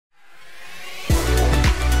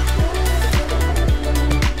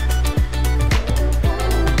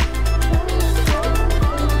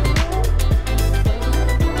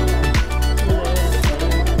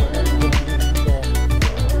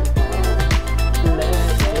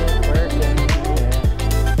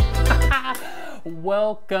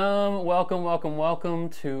welcome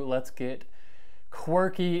to Let's Get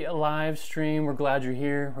Quirky live stream. We're glad you're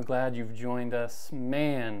here. We're glad you've joined us.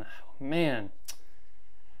 Man,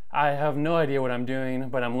 I have no idea what I'm doing,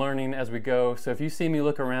 but I'm learning as we go. So if you see me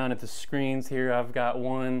look around at the screens here, I've got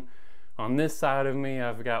one on this side of me,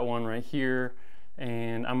 I've got one right here,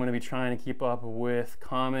 and I'm gonna be trying to keep up with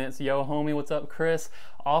comments. Yo, homie, what's up, Chris?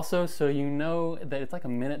 Also, so you know that it's like a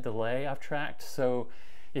minute delay I've tracked. So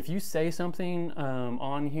if you say something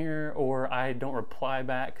on here or I don't reply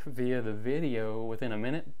back via the video within a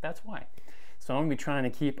minute, that's why. So I'm gonna be trying to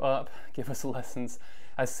keep up, give us lessons.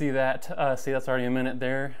 I see that, see that's already a minute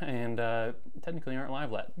there, and technically aren't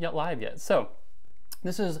live yet. So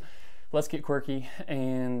this is Let's Get Quirky,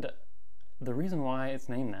 and the reason why it's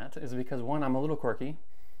named that is because one, I'm a little quirky,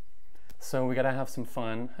 so we gotta have some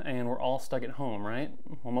fun, and we're all stuck at home, right?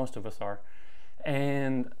 Well, most of us are.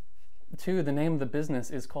 And two, the name of the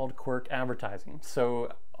business is called Quirk Advertising.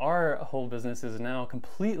 So our whole business is now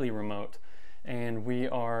completely remote, and we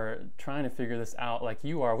are trying to figure this out like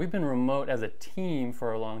you are. We've been remote as a team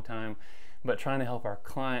for a long time, but trying to help our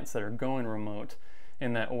clients that are going remote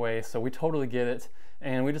in that way. So we totally get it,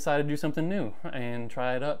 and we decided to do something new and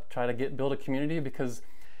try it up, build a community, because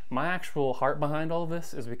my actual heart behind all of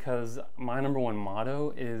this is because my number one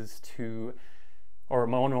motto is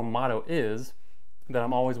that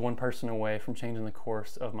I'm always one person away from changing the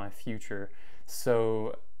course of my future.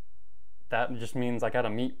 So that just means I gotta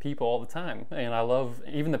meet people all the time. And I love,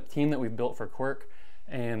 even the team that we've built for Quirk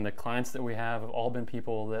and the clients that we have all been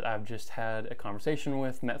people that I've just had a conversation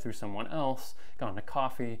with, met through someone else, gone to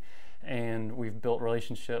coffee, and we've built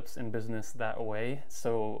relationships in business that way.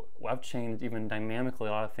 So I've changed even dynamically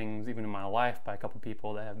a lot of things, even in my life, by a couple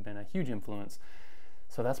people that have been a huge influence.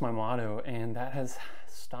 So that's my motto, and that has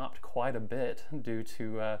stopped quite a bit due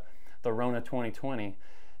to the Rona 2020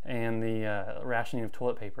 and the rationing of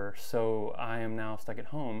toilet paper. So I am now stuck at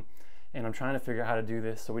home, and I'm trying to figure out how to do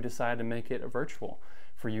this. So we decided to make it virtual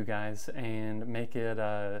for you guys and make it,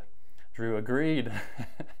 Drew agreed.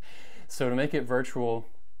 So to make it virtual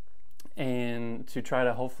and to try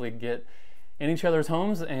to hopefully get in each other's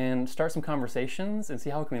homes and start some conversations and see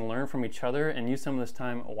how we can learn from each other and use some of this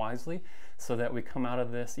time wisely so that we come out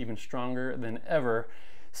of this even stronger than ever.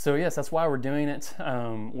 So yes, that's why we're doing it.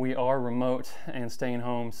 We are remote and staying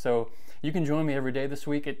home. So you can join me every day this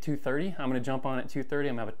week at 2:30. I'm gonna jump on at 2:30.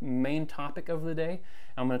 I'm gonna have a main topic of the day.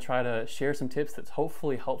 I'm gonna try to share some tips that's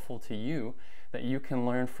hopefully helpful to you, that you can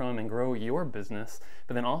learn from and grow your business,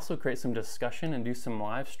 but then also create some discussion and do some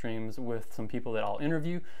live streams with some people that I'll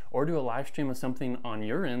interview, or do a live stream of something on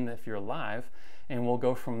your end if you're live, and we'll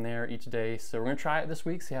go from there each day. So we're gonna try it this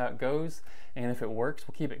week, see how it goes, and if it works,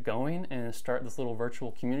 we'll keep it going and start this little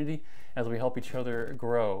virtual community as we help each other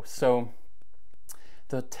grow. So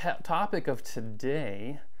the topic of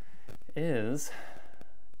today is,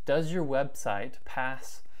 does your website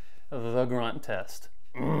pass the grunt test?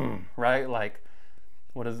 Right? Like,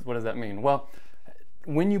 what does that mean? Well,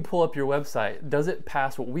 when you pull up your website, does it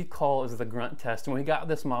pass what we call as the grunt test? And we got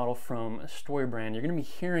this model from StoryBrand. You're going to be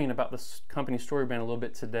hearing about this company StoryBrand a little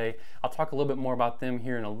bit today. I'll talk a little bit more about them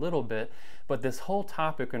here in a little bit, but this whole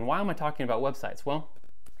topic, and why am I talking about websites? Well,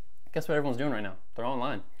 guess what everyone's doing right now? They're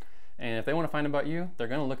online. And if they want to find about you, they're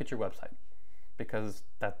going to look at your website, because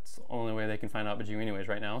that's the only way they can find out about you anyways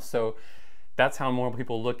right now. So that's how more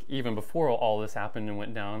people look even before all this happened and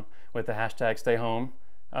went down with the hashtag stay home.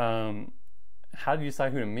 How do you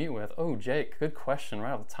decide who to meet with? Oh, Jake, good question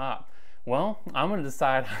right off the top. Well, I'm gonna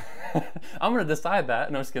decide, I'm gonna decide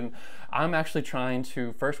that. No, just kidding. I'm actually trying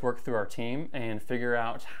to first work through our team and figure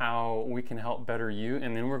out how we can help better you.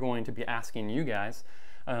 And then we're going to be asking you guys,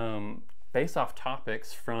 based off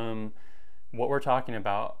topics from what we're talking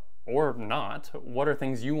about or not, what are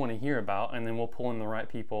things you wanna hear about? And then we'll pull in the right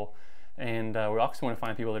people. And we also want to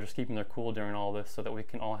find people that are just keeping their cool during all this, so that we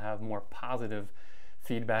can all have more positive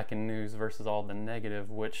feedback and news versus all the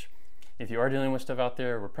negative, which, if you are dealing with stuff out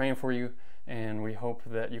there, we're praying for you, and we hope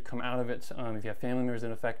that you come out of it. If you have family members that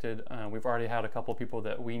are affected, we've already had a couple of people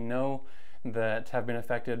that we know that have been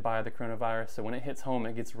affected by the coronavirus. So when it hits home,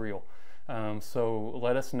 it gets real. So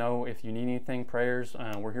let us know if you need anything, prayers.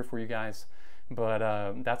 We're here for you guys. But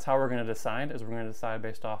that's how we're going to decide, is we're going to decide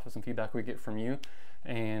based off of some feedback we get from you.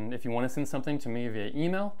 And if you want to send something to me via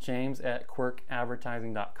email,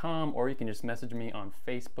 james@quirkadvertising.com, or you can just message me on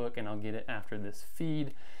Facebook and I'll get it after this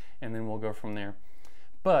feed, and then we'll go from there.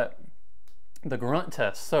 But the grunt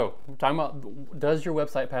test. So we're talking about, does your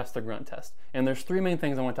website pass the grunt test? And there's three main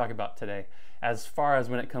things I want to talk about today as far as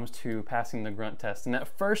when it comes to passing the grunt test. And that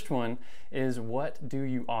first one is, what do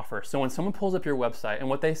you offer? So when someone pulls up your website, and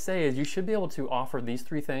what they say is you should be able to offer these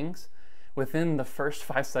three things within the first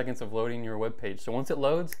 5 seconds of loading your web page. So once it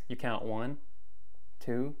loads, you count 1,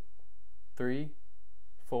 2, 3,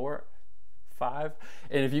 4, 5.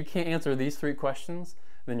 And if you can't answer these 3 questions,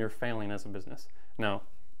 then you're failing as a business. Now,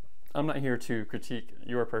 I'm not here to critique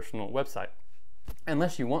your personal website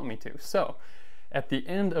unless you want me to. So at the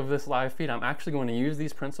end of this live feed, I'm actually going to use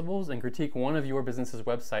these principles and critique one of your business's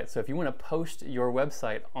websites. So if you want to post your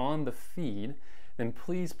website on the feed, then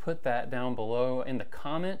please put that down below in the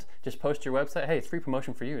comment. Just post your website. Hey, it's free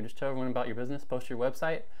promotion for you. Just tell everyone about your business, post your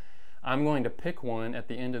website. I'm going to pick one at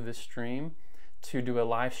the end of this stream to do a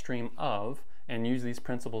live stream of and use these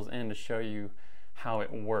principles in to show you how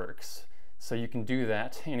it works. So you can do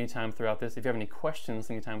that anytime throughout this. If you have any questions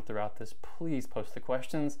anytime throughout this, please post the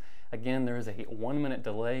questions. Again, there is a 1-minute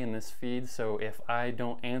delay in this feed, so if I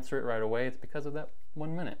don't answer it right away, it's because of that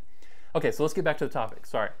 1 minute. Okay, so let's get back to the topic.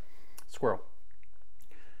 Sorry, squirrel.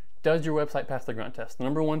 Does your website pass the grunt test? The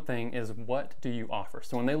number one thing is, what do you offer?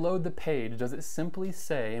 So when they load the page, does it simply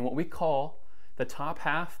say, in what we call the top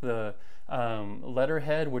half, the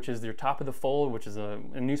letterhead, which is your top of the fold, which is a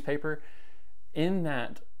newspaper, in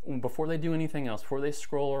that, before they do anything else, before they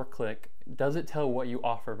scroll or click, does it tell what you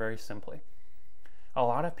offer very simply? A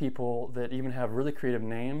lot of people that even have really creative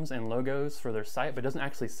names and logos for their site, but doesn't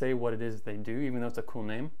actually say what it is they do, even though it's a cool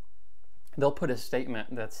name, they'll put a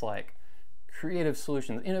statement that's like, creative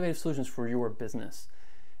solutions, innovative solutions for your business.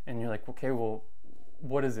 And you're like, okay, well,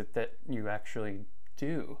 what is it that you actually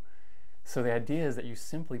do? So the idea is that you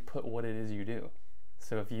simply put what it is you do.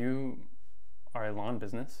 So if you are a lawn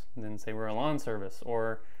business, then say we're a lawn service.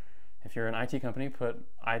 Or if you're an IT company, put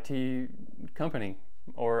IT company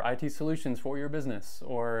or IT solutions for your business.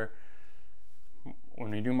 Or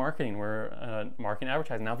when we do marketing, we're marketing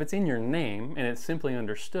advertising. Now, if it's in your name and it's simply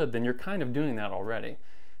understood, then you're kind of doing that already.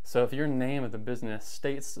 So if your name of the business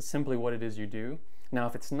states simply what it is you do, now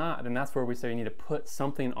if it's not, then that's where we say you need to put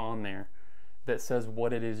something on there that says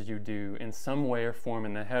what it is you do in some way or form,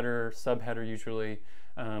 in the header, subheader usually,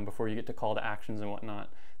 before you get to call to actions and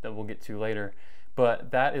whatnot that we'll get to later. But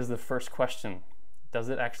that is the first question. Does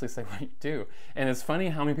it actually say what you do? And it's funny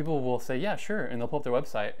how many people will say, yeah, sure, and they'll pull up their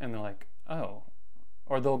website and they're like, oh.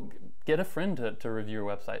 Or they'll get a friend to review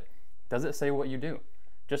your website. Does it say what you do?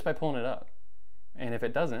 Just by pulling it up. And if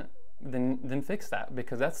it doesn't, then fix that,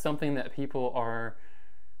 because that's something that people are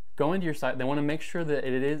going to your site. They want to make sure that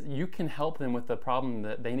it is, you can help them with the problem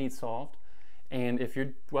that they need solved. And if your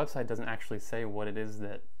website doesn't actually say what it is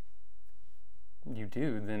that you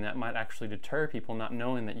do, then that might actually deter people not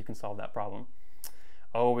knowing that you can solve that problem.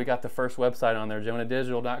 Oh, we got the first website on there,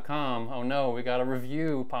 jonahdigital.com. Oh no, we got a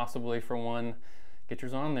review possibly for one. Get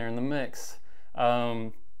yours on there in the mix.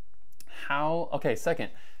 Okay, second,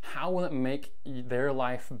 how will it make their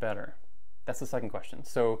life better? That's the second question.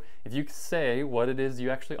 So if you say what it is you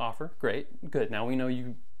actually offer, great, good. Now we know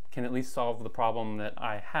you can at least solve the problem that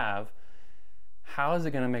I have. How is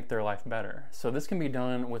it going to make their life better? So this can be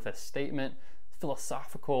done with a statement,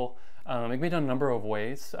 philosophical. It can be done a number of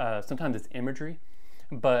ways. Sometimes it's imagery,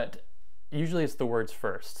 but usually it's the words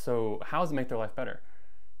first. So how does it make their life better?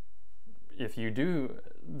 If you do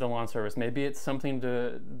the lawn service, maybe it's something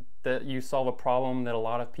that you solve a problem that a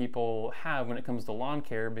lot of people have when it comes to lawn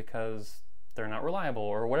care because they're not reliable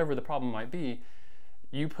or whatever the problem might be.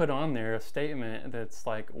 You put on there a statement that's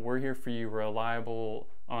like, we're here for you, reliable,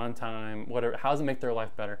 on time, whatever. How does it make their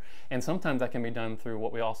life better? And sometimes that can be done through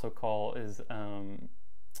what we also call is, wow,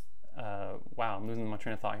 I'm losing my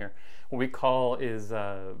train of thought here. What we call is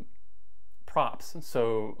props.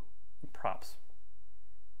 So props.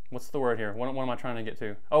 What's the word here? What am I trying to get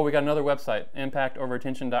to? Oh, we got another website,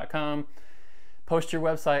 impactoverattention.com. Post your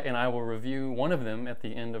website and I will review one of them at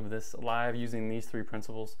the end of this live using these 3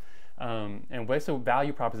 principles. And so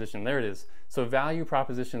value proposition, there it is. So value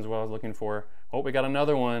proposition is what I was looking for. Oh, we got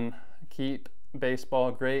another one,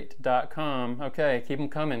 keepbaseballgreat.com. Okay, keep them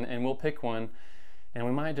coming and we'll pick one. And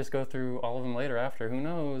we might just go through all of them later after, who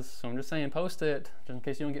knows? So I'm just saying, post it, just in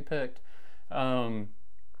case you don't get picked.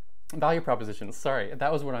 Value propositions, sorry,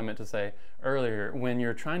 that was what I meant to say earlier. When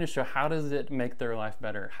you're trying to show how does it make their life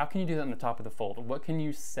better, how can you do that in the top of the fold? What can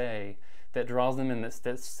you say that draws them in, that's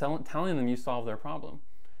telling them you solve their problem?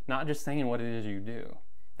 Not just saying what it is you do.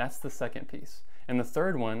 That's the second piece. And the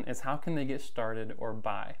third one is, how can they get started or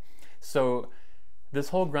buy? So this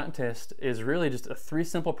whole grunt test is really just a 3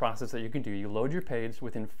 simple process that you can do. You load your page,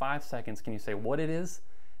 within 5 seconds can you say what it is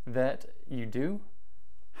that you do,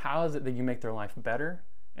 how is it that you make their life better,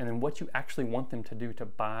 and then what you actually want them to do to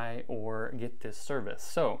buy or get this service.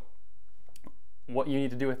 So what you need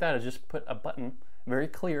to do with that is just put a button, very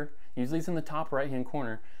clear, usually it's in the top right hand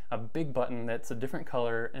corner, a big button that's a different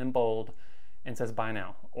color and bold and says buy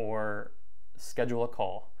now, or schedule a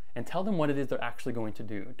call, and tell them what it is they're actually going to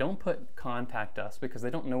do. Don't put contact us, because they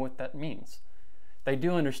don't know what that means. They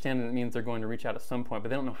do understand that it means they're going to reach out at some point, but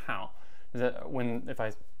they don't know how. If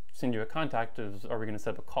I send you a contact, are we going to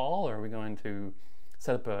set up a call, or are we going to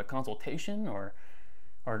set up a consultation, or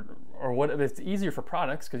what? It's easier for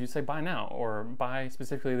products because you say buy now, or buy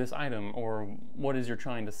specifically this item, or what is you're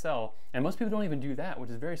trying to sell. And most people don't even do that,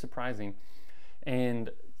 which is very surprising.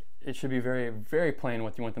 And it should be very, very plain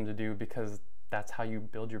what you want them to do, because that's how you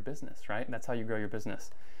build your business, right? That's how you grow your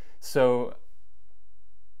business. So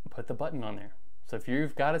put the button on there. So if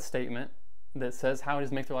you've got a statement that says how it is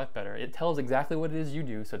to make their life better, it tells exactly what it is you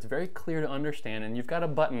do, so it's very clear to understand, and you've got a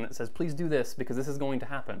button that says please do this because this is going to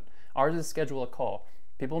happen. Ours is schedule a call.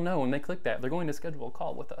 People know when they click that, they're going to schedule a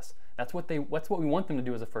call with us. That's what we want them to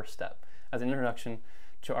do as a first step, as an introduction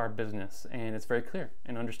to our business, and it's very clear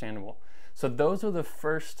and understandable. So those are the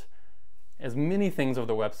first, as many things of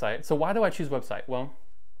the website. So why do I choose website? Well,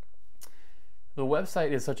 the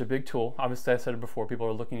website is such a big tool. Obviously, I said it before, people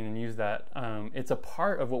are looking and use that. It's a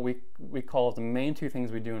part of what we call the main two things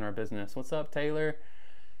we do in our business. What's up, Taylor?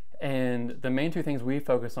 And the main two things we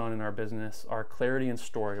focus on in our business are clarity and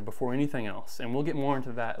story before anything else. And we'll get more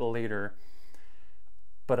into that later.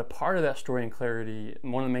 But a part of that story and clarity,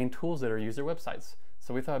 one of the main tools that are used are websites.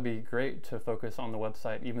 So we thought it'd be great to focus on the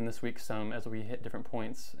website even this week some, as we hit different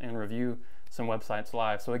points and review some websites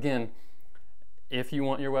live. So again, if you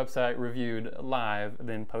want your website reviewed live,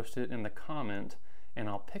 then post it in the comment, and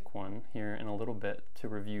I'll pick one here in a little bit to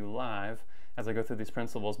review live as I go through these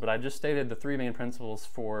principles. But I just stated the three main principles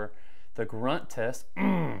for the grunt test,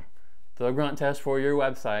 the grunt test for your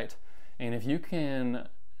website. And if you can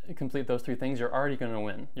complete those three things, you're already going to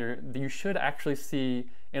win. You should actually see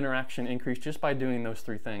interaction increase just by doing those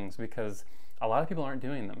three things, because a lot of people aren't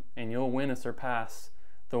doing them, and you'll win and surpass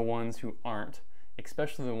the ones who aren't,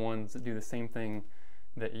 especially the ones that do the same thing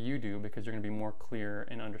that you do, because you're going to be more clear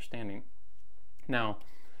and understanding. Now,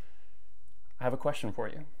 I have a question for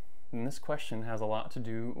you. And this question has a lot to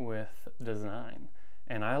do with design.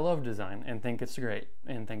 And I love design and think it's great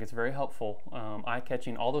and think it's very helpful.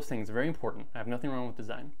 Eye-catching, all those things, very important. I have nothing wrong with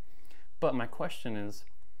design. But my question is,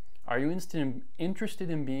 are you interested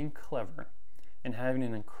in being clever and having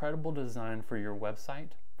an incredible design for your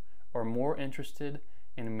website, or more interested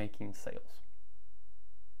in making sales?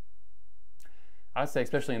 I'd say,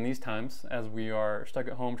 especially in these times, as we are stuck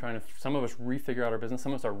at home trying to, some of us refigure out our business,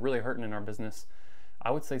 some of us are really hurting in our business,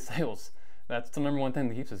 I would say sales. That's the number one thing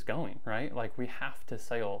that keeps us going, right? Like, we have to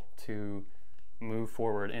sell to move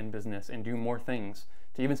forward in business and do more things,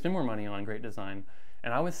 to even spend more money on great design.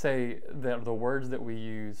 And I would say that the words that we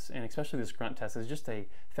use, and especially this grunt test, is just a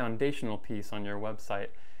foundational piece on your website,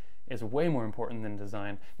 is way more important than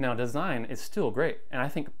design. Now, design is still great, and I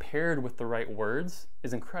think paired with the right words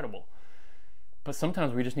is incredible. But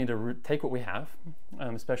sometimes we just need to take what we have,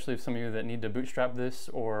 especially if some of you that need to bootstrap this,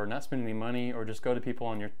 or not spend any money, or just go to people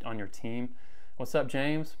on your team. What's up,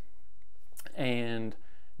 James? And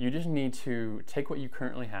you just need to take what you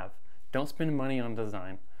currently have. Don't spend money on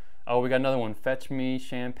design. Oh, we got another one. Fetch me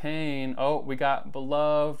champagne. Oh, we got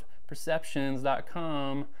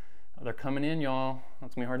belovedperceptions.com. They're coming in, y'all.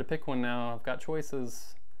 It's gonna be hard to pick one now. I've got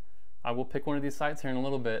choices. I will pick one of these sites here in a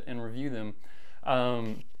little bit and review them.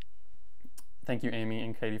 Thank you, Amy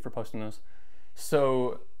and Katie, for posting those.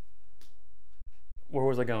 So, where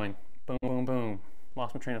was I going? Boom, boom, boom.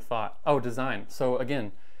 Lost my train of thought. Oh, design. So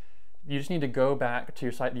again, you just need to go back to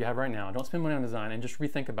your site that you have right now. Don't spend money on design, and just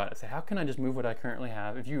rethink about it. Say, how can I just move what I currently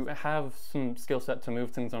have? If you have some skill set to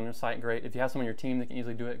move things on your site, great. If you have someone on your team that can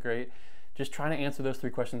easily do it, great. Just try to answer those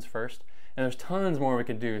three questions first. And there's tons more we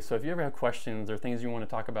could do. So if you ever have questions or things you want to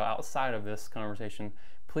talk about outside of this conversation,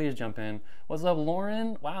 please jump in. What's up,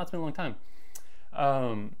 Lauren? Wow, it's been a long time.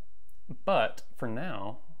 But for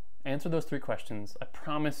now, answer those three questions. I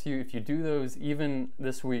promise you, if you do those even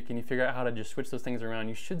this week and you figure out how to just switch those things around,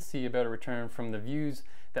 you should see a better return from the views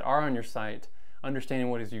that are on your site, understanding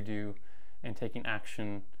what it is you do, and taking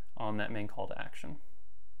action on that main call to action.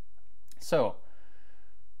 So,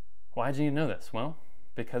 why do you need to know this? Well,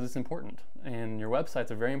 because it's important, and your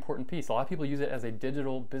website's a very important piece. A lot of people use it as a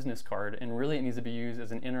digital business card, and really it needs to be used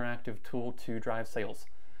as an interactive tool to drive sales.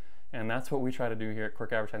 And that's what we try to do here at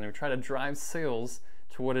Quirk Advertising. We try to drive sales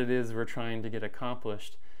to what it is we're trying to get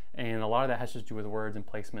accomplished. And a lot of that has to do with words and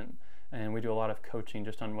placement. And we do a lot of coaching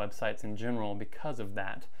just on websites in general because of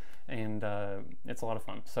that. And it's a lot of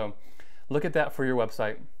fun. So look at that for your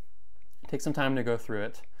website. Take some time to go through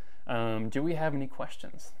it. Do we have any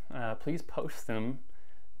questions? Please post them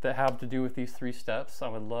that have to do with these three steps. I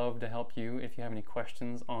would love to help you if you have any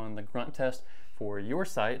questions on the grunt test for your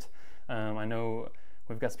site. I know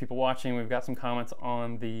We've got some people watching. We've got some comments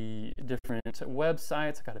on the different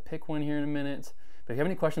websites. I got to pick one here in a minute. But if you have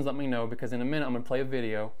any questions, let me know, because in a minute I'm going to play a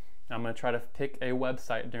video. I'm going to try to pick a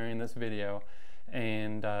website during this video,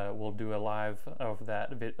 and we'll do a live of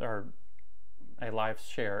that or a live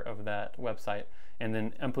share of that website, and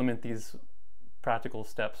then implement these practical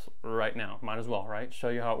steps right now. Might as well, right? Show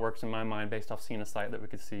you how it works in my mind based off seeing a site that we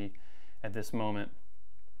could see at this moment.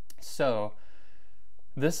 So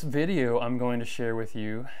this video I'm going to share with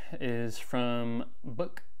you is from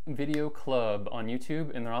Book Video Club on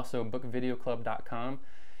YouTube, and they're also bookvideoclub.com.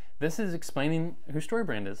 This is explaining who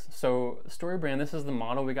StoryBrand is. So StoryBrand, this is the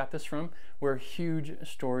model we got this from. We're huge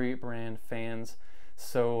StoryBrand fans.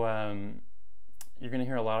 So you're gonna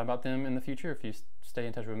hear a lot about them in the future if you stay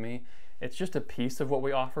in touch with me. It's just a piece of what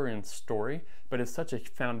we offer in story, but it's such a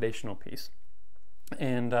foundational piece.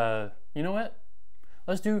 And you know what?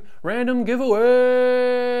 Let's do random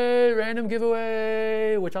giveaway,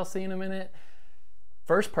 which I'll see in a minute.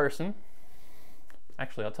 First person,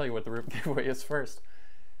 actually I'll tell you what the giveaway is first.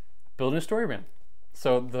 Building a StoryBrand.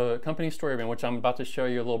 So the company StoryBrand, which I'm about to show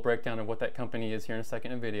you a little breakdown of what that company is here in a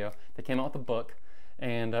second in a video. They came out with a book.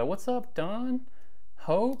 And what's up, Don?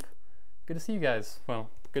 Hope? Good to see you guys. Well,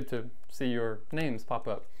 good to see your names pop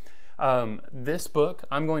up. This book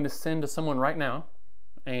I'm going to send to someone right now,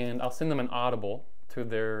 and I'll send them an Audible to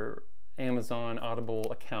their Amazon Audible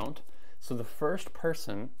account. So the first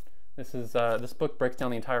person, this book breaks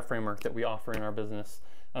down the entire framework that we offer in our business.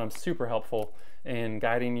 Super helpful in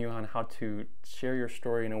guiding you on how to share your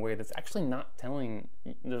story in a way that's actually not telling,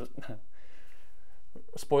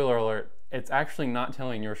 spoiler alert, it's actually not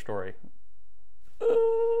telling your story.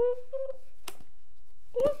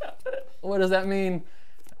 What does that mean?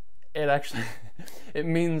 It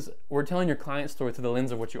means we're telling your client's story through the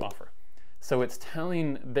lens of what you offer. So it's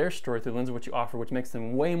telling their story through the lens of what you offer, which makes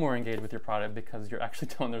them way more engaged with your product, because you're actually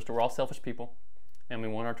telling their story. We're all selfish people, and we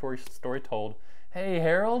want our story told. Hey,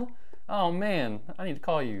 Harold. Oh, man, I need to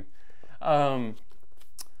call you. Building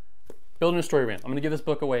a StoryBrand. I'm going to give this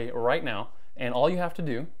book away right now, and all you have to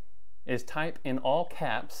do is type in all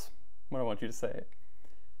caps, what I want you to say.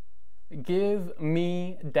 Give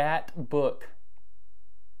me that book.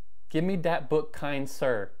 Give me that book, kind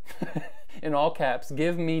sir. In all caps,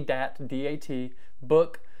 give me that, D-A-T,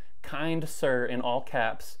 book, kind sir, in all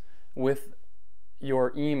caps, with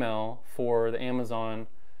your email for the Amazon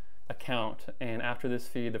account. And after this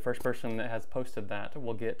feed, the first person that has posted that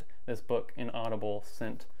will get this book in Audible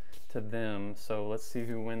sent to them. So let's see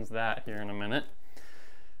who wins that here in a minute.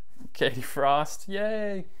 Katie Frost,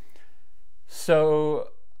 yay!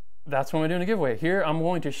 So that's when we're doing a giveaway. Here, I'm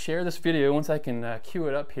going to share this video once I can cue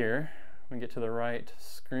it up here. Let me get to the right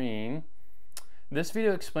screen. This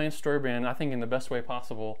video explains StoryBrand, I think, in the best way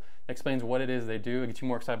possible. It explains what it is they do. It gets you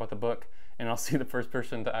more excited about the book, and I'll see the first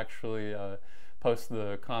person to actually post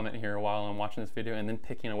the comment here while I'm watching this video, and then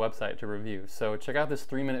picking a website to review. So check out this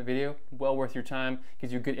 3-minute video, well worth your time.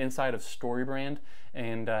 Gives you a good insight of StoryBrand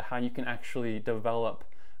and how you can actually develop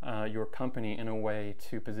your company in a way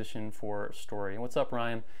to position for story. What's up,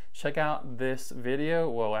 Ryan? Check out this video.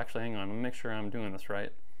 Whoa, actually, hang on. Let me make sure I'm doing this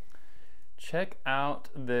right. Check out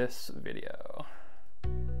this video.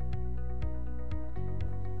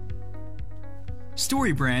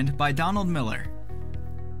 StoryBrand by Donald Miller.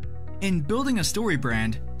 In Building a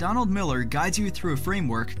StoryBrand, Donald Miller guides you through a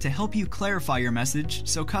framework to help you clarify your message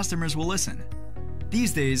so customers will listen.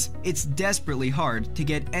 These days, it's desperately hard to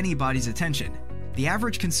get anybody's attention. The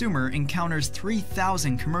average consumer encounters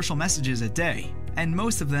 3,000 commercial messages a day, and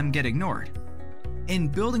most of them get ignored. In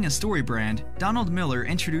Building a StoryBrand, Donald Miller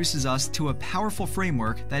introduces us to a powerful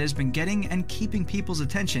framework that has been getting and keeping people's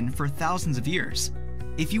attention for thousands of years.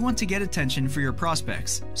 If you want to get attention for your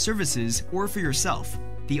prospects, services, or for yourself,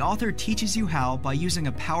 the author teaches you how by using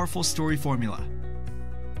a powerful story formula.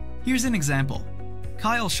 Here's an example.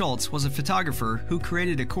 Kyle Schultz was a photographer who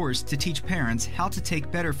created a course to teach parents how to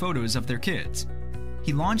take better photos of their kids.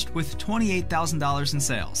 He launched with $28,000 in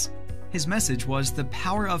sales. His message was the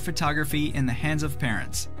power of photography in the hands of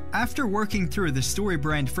parents. After working through the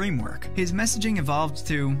StoryBrand framework, his messaging evolved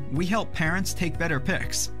to, "We help parents take better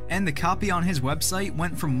pics," and the copy on his website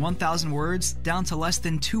went from 1,000 words down to less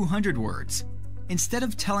than 200 words. Instead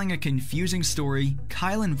of telling a confusing story,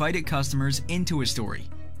 Kyle invited customers into a story.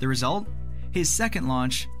 The result? His second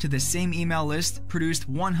launch to the same email list produced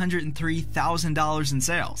 $103,000 in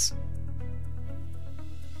sales.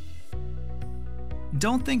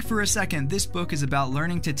 Don't think for a second this book is about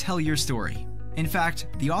learning to tell your story. In fact,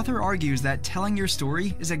 the author argues that telling your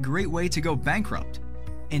story is a great way to go bankrupt.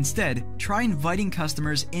 Instead, try inviting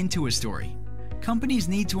customers into a story. Companies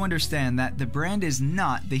need to understand that the brand is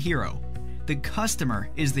not the hero. The customer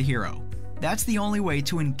is the hero. That's the only way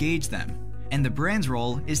to engage them. And the brand's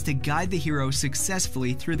role is to guide the hero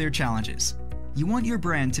successfully through their challenges. You want your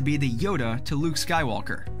brand to be the Yoda to Luke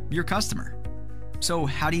Skywalker, your customer. So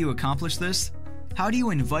how do you accomplish this? How do you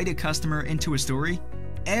invite a customer into a story?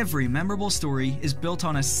 Every memorable story is built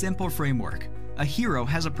on a simple framework. A hero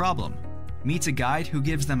has a problem, meets a guide who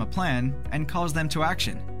gives them a plan and calls them to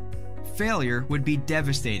action. Failure would be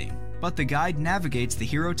devastating, but the guide navigates the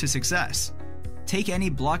hero to success. Take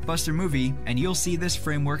any blockbuster movie and you'll see this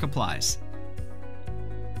framework applies.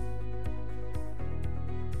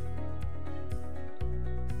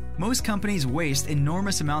 Most companies waste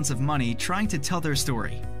enormous amounts of money trying to tell their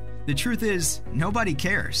story. The truth is, nobody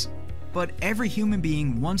cares. But every human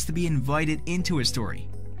being wants to be invited into a story.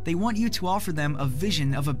 They want you to offer them a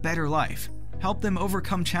vision of a better life, help them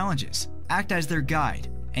overcome challenges, act as their guide,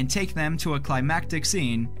 and take them to a climactic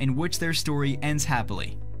scene in which their story ends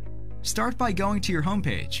happily. Start by going to your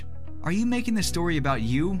homepage. Are you making the story about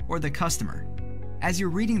you or the customer? As you're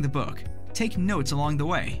reading the book, take notes along the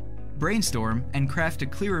way. Brainstorm and craft a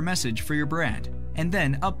clearer message for your brand, and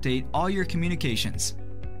then update all your communications.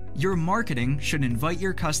 Your marketing should invite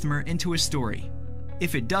your customer into a story.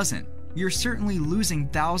 If it doesn't, you're certainly losing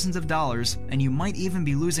thousands of dollars and you might even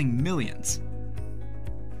be losing millions.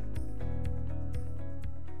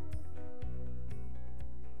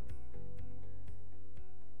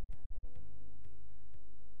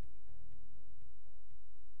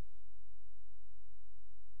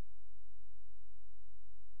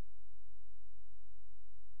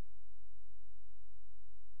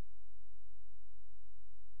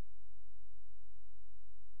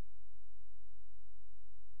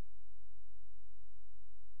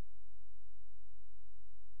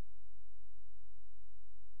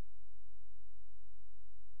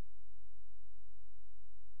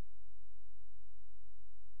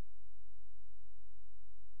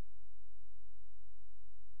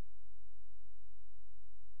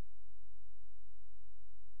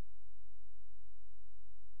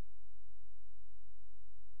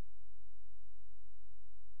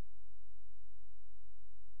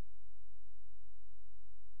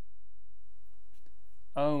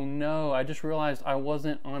 Oh no, I just realized I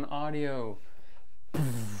wasn't on audio.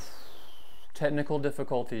 Technical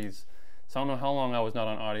difficulties. So I don't know how long I was not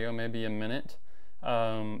on audio, maybe a minute.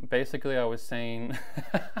 Basically I was saying,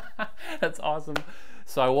 that's awesome.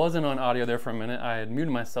 So I wasn't on audio there for a minute. I had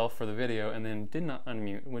muted myself for the video and then did not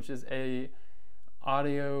unmute, which is a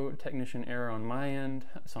audio technician error on my end.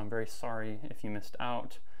 So I'm very sorry if you missed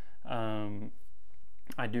out.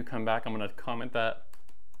 I do come back, I'm gonna comment that.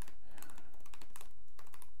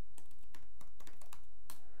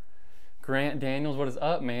 Grant Daniels, what is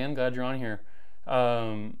up, man? Glad you're on here.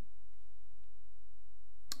 Levon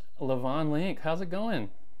Link, how's it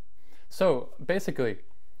going? So basically,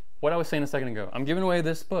 what I was saying a second ago, I'm giving away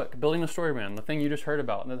this book, Building a Story Brand, the thing you just heard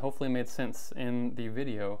about, and that hopefully made sense in the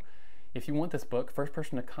video. If you want this book, first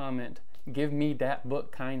person to comment, give me that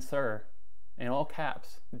book, kind sir, in all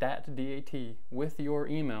caps, dat, D-A-T, with your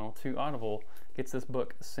email to Audible, gets this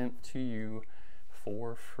book sent to you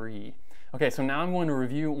for free. Okay, so now I'm going to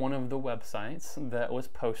review one of the websites that was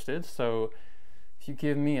posted. So if you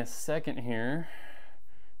give me a second here,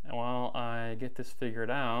 while I get this figured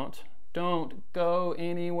out, don't go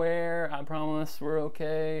anywhere, I promise, we're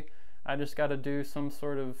okay. I just got to do some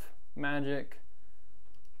sort of magic,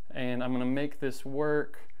 and I'm going to make this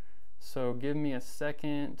work. So give me a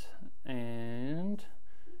second and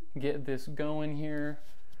get this going here.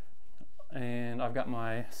 And I've got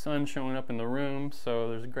my son showing up in the room, so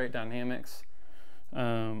there's great dynamics.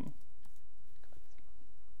 All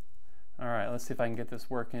right, let's see if I can get this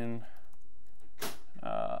working.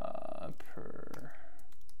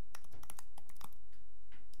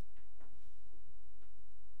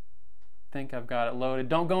 Think I've got it loaded.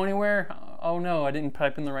 Don't go anywhere. Oh no, I didn't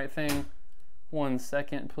type in the right thing. 1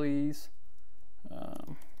 second, please.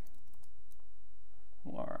 All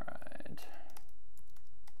right.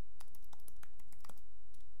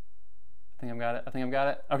 I think I've got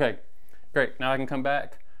it. Okay, great. Now I can come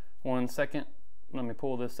back. 1 second. Let me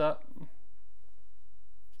pull this up.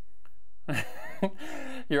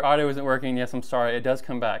 Your audio isn't working. Yes, I'm sorry. It does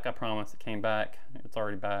come back. I promise. It came back. It's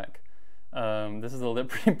already back. This is the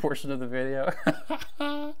lip reading portion of the video.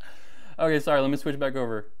 Okay, sorry. Let me switch back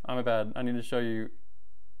over. My bad. I need to show you.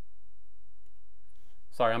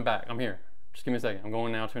 Sorry, I'm back. I'm here. Just give me a second. I'm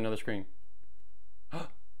going now to another screen.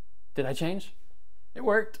 Did I change? It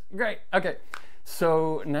worked. Great. Okay.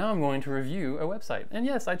 So now I'm going to review a website. And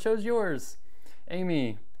yes, I chose yours,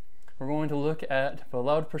 Amy. We're going to look at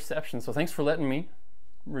Beloved Perception. So thanks for letting me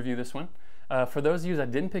review this one. For those of you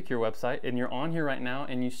that didn't pick your website and you're on here right now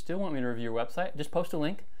and you still want me to review your website, just post a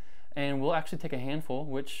link and we'll actually take a handful,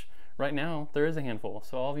 which right now there is a handful.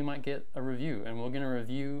 So all of you might get a review, and we're going to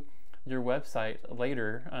review your website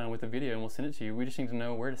later with a video and we'll send it to you. We just need to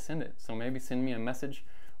know where to send it. So maybe send me a message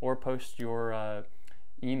or post your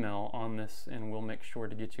email on this and we'll make sure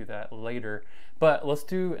to get you that later. But let's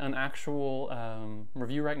do an actual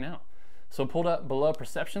review right now. So pulled up below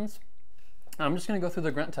perceptions. I'm just going to go through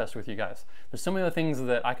the grunt test with you guys. There's so many other things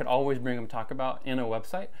that I could always bring up and talk about in a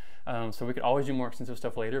website. So we could always do more extensive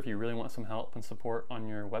stuff later if you really want some help and support on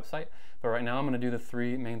your website. But right now I'm going to do the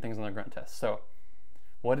 3 main things on the grunt test. So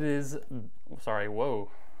what it is, sorry,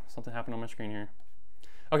 whoa, something happened on my screen here.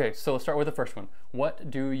 Okay, so let's start with the first one.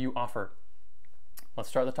 What do you offer? Let's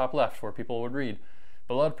start at the top left where people would read.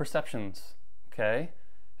 Beloved perceptions, okay?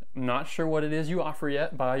 Not sure what it is you offer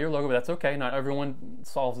yet by your logo, but that's okay. Not everyone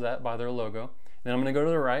solves that by their logo. Then I'm gonna go to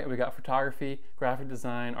the right. We got photography, graphic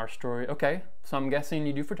design, our story. Okay, so I'm guessing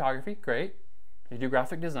you do photography, great. You do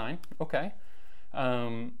graphic design, okay.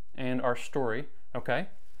 And our story, okay,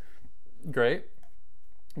 great.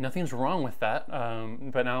 Nothing's wrong with that,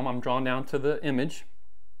 but now I'm drawn down to the image.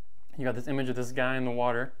 You got this image of this guy in the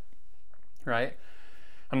water, right?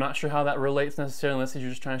 I'm not sure how that relates necessarily unless you're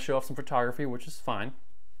just trying to show off some photography, which is fine.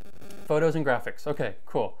 Photos and graphics. Okay,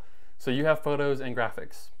 cool. So you have photos and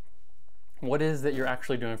graphics. What is that you're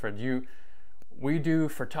actually doing for it? We do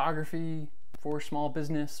photography for small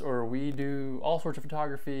business, or we do all sorts of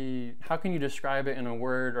photography. How can you describe it in a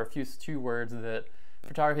word or two words that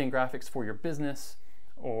photography and graphics for your business,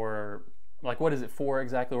 or like what is it for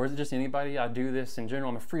exactly? Or is it just anybody? I do this in general.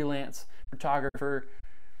 I'm a freelance photographer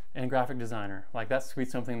and graphic designer. Like that's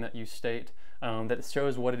something that you state that it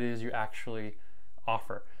shows what it is you actually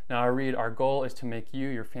offer. Now I read, our goal is to make you,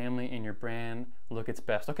 your family, and your brand look its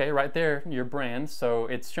best. Okay, right there, your brand. So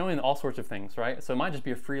it's showing all sorts of things, right? So it might just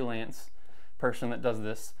be a freelance person that does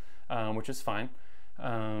this, which is fine.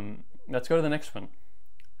 Let's go to the next one.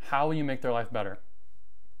 How will you make their life better?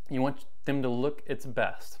 You want them to look its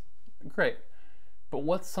best. Great. But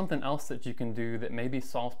what's something else that you can do that maybe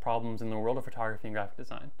solves problems in the world of photography and graphic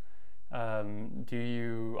design? Do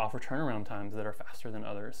you offer turnaround times that are faster than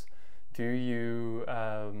others? Do you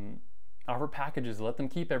offer packages, let them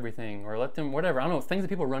keep everything, or let them, whatever, I don't know, things that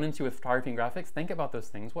people run into with photography and graphics? Think about those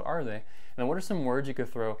things. What are they? And what are some words you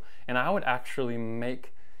could throw? And I would actually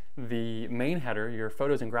make the main header, your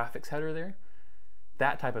photos and graphics header there,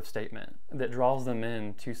 that type of statement that draws them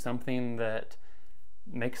in to something that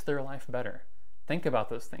makes their life better. Think about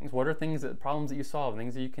those things. What are problems that you solve,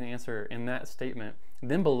 things that you can answer in that statement?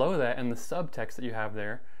 And then below that, in the subtext that you have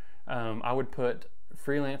there, I would put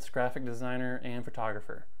freelance graphic designer and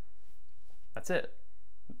photographer. That's it.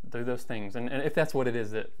 Do those things. And if that's what it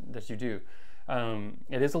is that you do.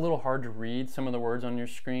 It is a little hard to read some of the words on your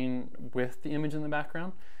screen with the image in the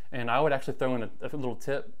background. And I would actually throw in a little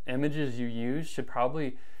tip. Images you use should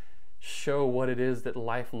probably show what it is that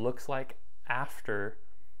life looks like after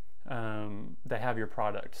they have your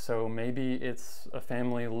product. So maybe it's a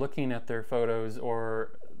family looking at their photos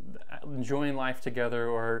or enjoying life together,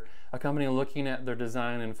 or a company looking at their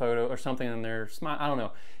design and photo or something and they're smile. I don't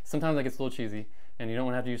know. Sometimes that gets a little cheesy and you don't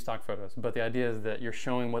want to have to use stock photos, but the idea is that you're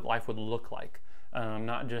showing what life would look like,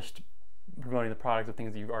 not just promoting the products of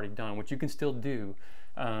things that you've already done, which you can still do,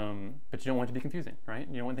 but you don't want it to be confusing, right?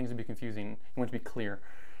 You don't want things to be confusing. You want it to be clear.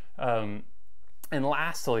 And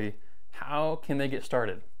lastly, how can they get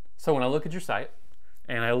started? So when I look at your site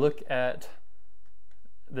and I look at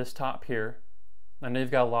this top here, I know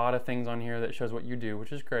you've got a lot of things on here that shows what you do,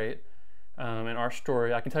 which is great. And our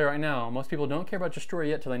story, I can tell you right now, most people don't care about your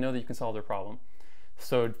story yet till they know that you can solve their problem.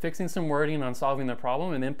 So fixing some wording on solving their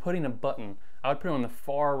problem and then putting a button. I would put it on the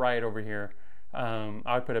far right over here.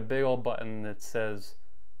 I would put a big old button that says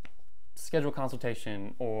schedule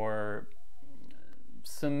consultation or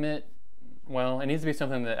submit. Well, it needs to be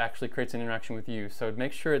something that actually creates an interaction with you. So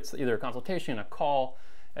make sure it's either a consultation, a call,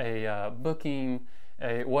 a booking,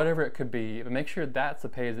 whatever it could be, but make sure that's the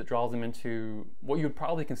page that draws them into what you would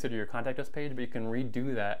probably consider your contact us page, but you can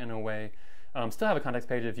redo that in a way. Still have a contact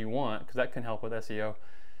page if you want, because that can help with SEO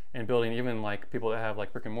and building even like people that have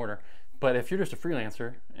like brick and mortar. But if you're just a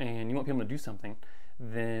freelancer and you want people to do something,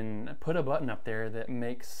 then put a button up there that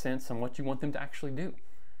makes sense on what you want them to actually do.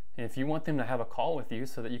 And if you want them to have a call with you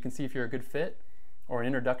so that you can see if you're a good fit, or an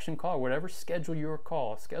introduction call, or whatever, schedule your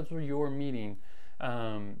call, schedule your meeting.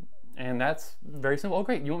 And that's very simple. Oh,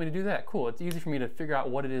 great, you want me to do that? Cool. It's easy for me to figure out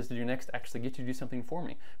what it is to do next to actually get you to do something for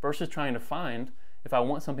me, versus trying to find, if I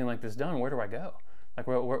want something like this done, where do I go? Like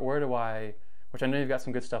where do I, which I know you've got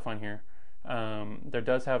some good stuff on here.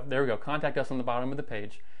 There we go, contact us on the bottom of the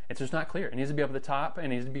page. It's just not clear. It needs to be up at the top, and it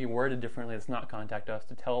needs to be worded differently. It's not contact us,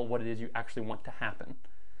 to tell what it is you actually want to happen.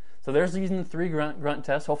 So there's using the 3 grunt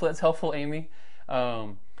tests. Hopefully that's helpful, Amy.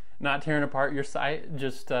 Not tearing apart your site,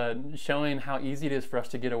 just showing how easy it is for us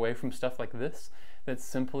to get away from stuff like this that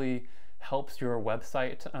simply helps your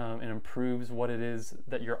website and improves what it is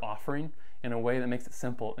that you're offering in a way that makes it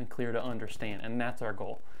simple and clear to understand. And that's our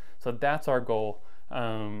goal. So that's our goal.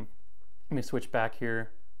 Let me switch back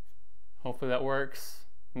here. Hopefully that works.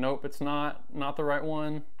 Nope, it's not the right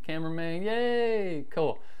one. Cameraman, yay,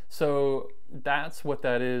 cool. So that's what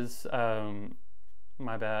that is.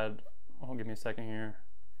 My bad. Oh, give me a second here.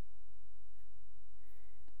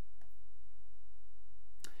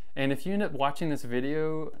 And if you end up watching this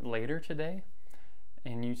video later today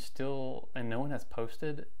and no one has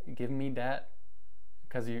posted, give me that,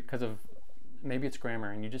 because of maybe it's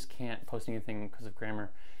grammar and you just can't post anything because of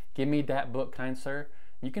grammar. Give me that book, kind sir.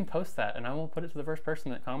 You can post that and I will put it to the first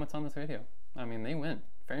person that comments on this video. I mean, they win,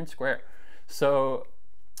 fair and square. So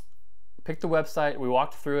pick the website, we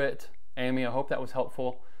walked through it. Amy, I hope that was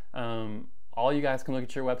helpful. All you guys can look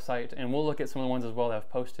at your website, and we'll look at some of the ones as well that I've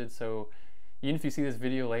posted. So even if you see this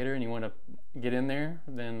video later and you want to get in there,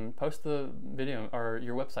 then post the video or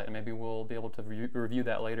your website, and maybe we'll be able to review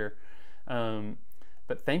that later.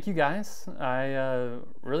 But thank you guys. I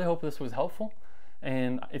really hope this was helpful.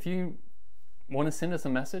 And if you want to send us a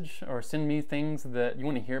message or send me things that you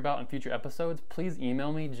want to hear about in future episodes, please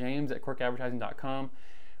email me, james@quirkadvertising.com.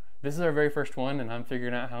 This is our very first one, and I'm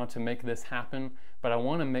figuring out how to make this happen, but I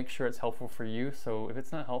want to make sure it's helpful for you. So if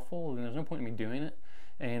it's not helpful, then there's no point in me doing it.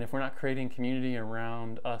 And if we're not creating community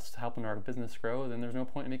around us helping our business grow, then there's no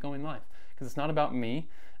point in me going live, because it's not about me.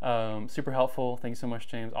 Super helpful. Thank you so much,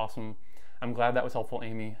 James. Awesome. I'm glad that was helpful,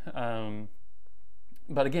 Amy.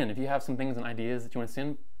 But again, if you have some things and ideas that you want to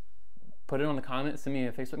send, put it on the comments, send me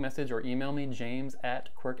a Facebook message, or email me,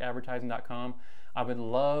 james@quirkadvertising.com. I would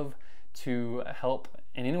love to help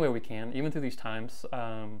in any way we can, even through these times.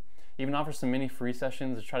 Even offer some mini free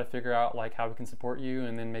sessions to try to figure out like how we can support you,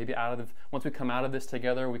 and then maybe once we come out of this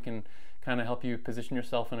together, we can kind of help you position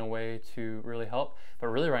yourself in a way to really help. But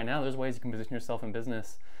really right now, there's ways you can position yourself in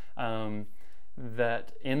business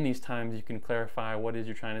that in these times you can clarify what it is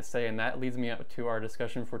you're trying to say. And that leads me up to our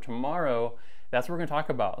discussion for tomorrow. That's what we're going to talk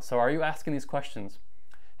about. So are you asking these questions?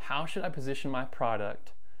 How should I position my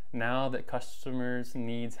product now that customers'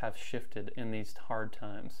 needs have shifted in these hard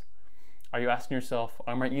times? Are you asking yourself,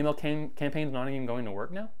 are my email campaigns not even going to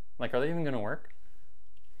work now? Like, are they even going to work?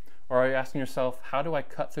 Or are you asking yourself, how do I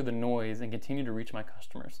cut through the noise and continue to reach my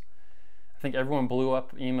customers? I think everyone blew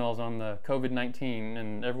up emails on the COVID-19,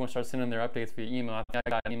 and everyone started sending their updates via email. I think I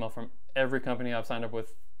got an email from every company I've signed up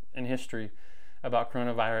with in history about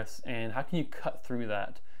coronavirus. And how can you cut through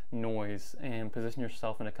that noise and position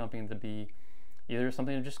yourself in a company to be either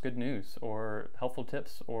something of just good news or helpful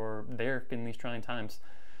tips or there in these trying times?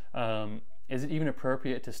 Is it even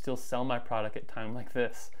appropriate to still sell my product at a time like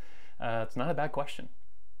this? It's not a bad question.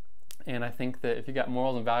 And I think that if you got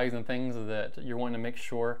morals and values and things that you're wanting to make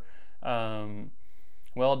sure,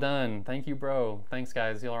 well done. Thank you, bro. Thanks,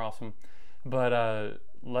 guys. Y'all are awesome. But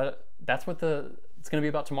that's what it's going to be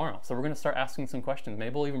about tomorrow. So we're going to start asking some questions.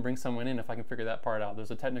 Maybe we'll even bring someone in if I can figure that part out.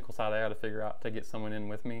 There's a technical side I got to figure out to get someone in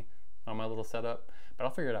with me on my little setup, but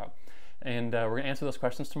I'll figure it out. And we're going to answer those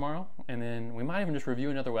questions tomorrow, and then we might even just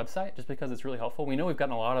review another website just because it's really helpful. We know we've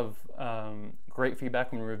gotten a lot of great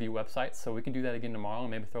feedback when we review websites, so we can do that again tomorrow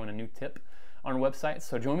and maybe throw in a new tip on websites.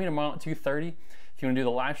 So join me tomorrow at 2:30 if you want to do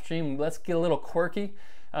the live stream. Let's get a little quirky.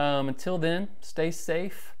 Until then, stay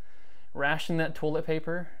safe, ration that toilet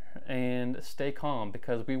paper, and stay calm,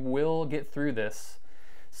 because we will get through this.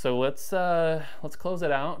 So let's close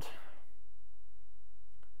it out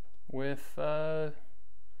with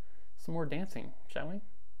some more dancing, shall we?